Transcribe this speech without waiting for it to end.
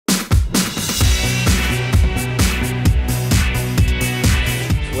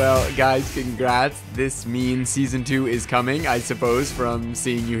Well, guys, congrats. This means season 2 is coming, I suppose, from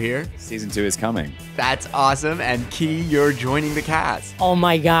seeing you here. Season 2 is coming. That's awesome. And Key, you're joining the cast. Oh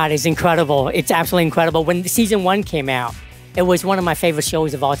my God, it's incredible. It's absolutely incredible. When season 1 came out, it was one of my favorite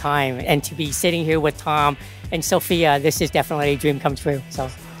shows of all time. And to be sitting here with Tom and Sophia, this is definitely a dream come true. So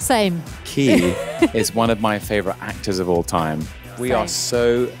same. Key is one of my favorite actors of all time. We are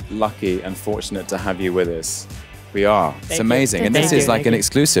so lucky and fortunate to have you with us. We are. It's amazing. And this is like an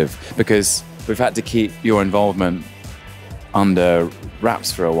exclusive because we've had to keep your involvement under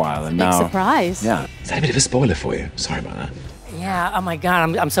wraps for a while. And now, surprise. Yeah. Is that a bit of a spoiler for you? Sorry about that. Yeah, oh my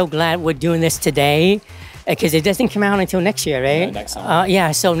God, I'm so glad we're doing this today because it doesn't come out until next year, right? No, next summer.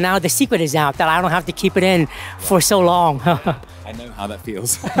 Yeah, so now the secret is out that I don't have to keep it in for so long. I know how that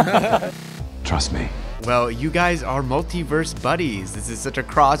feels. Trust me. Well, you guys are multiverse buddies. This is such a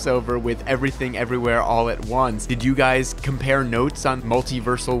crossover with Everything Everywhere All at Once. Did you guys compare notes on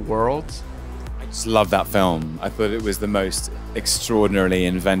multiversal worlds? I just love that film. I thought it was the most extraordinarily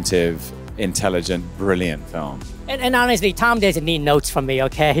inventive, intelligent, brilliant film. And honestly, Tom doesn't need notes from me,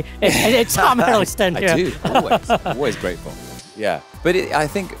 okay? It's Tom Hiddleston. I do, always grateful. Yeah, but I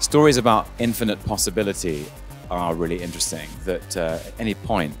think stories about infinite possibility are really interesting, that at any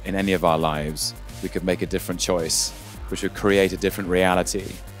point in any of our lives, we could make a different choice, which would create a different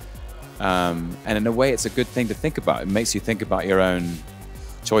reality. And in a way, it's a good thing to think about. It makes you think about your own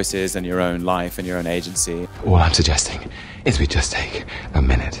choices and your own life and your own agency. All I'm suggesting is we just take a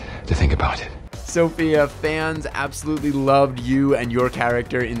minute to think about it. Sophia, fans absolutely loved you and your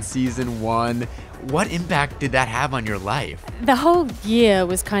character in season 1. What impact did that have on your life? The whole year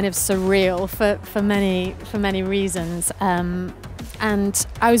was kind of surreal for many reasons. And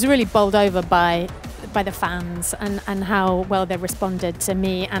I was really bowled over by the fans and how well they responded to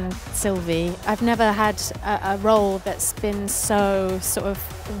me and Sylvie. I've never had a role that's been so sort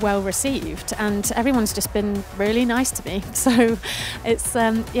of well received, and everyone's just been really nice to me. So it's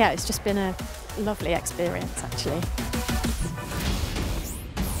it's just been a lovely experience, actually.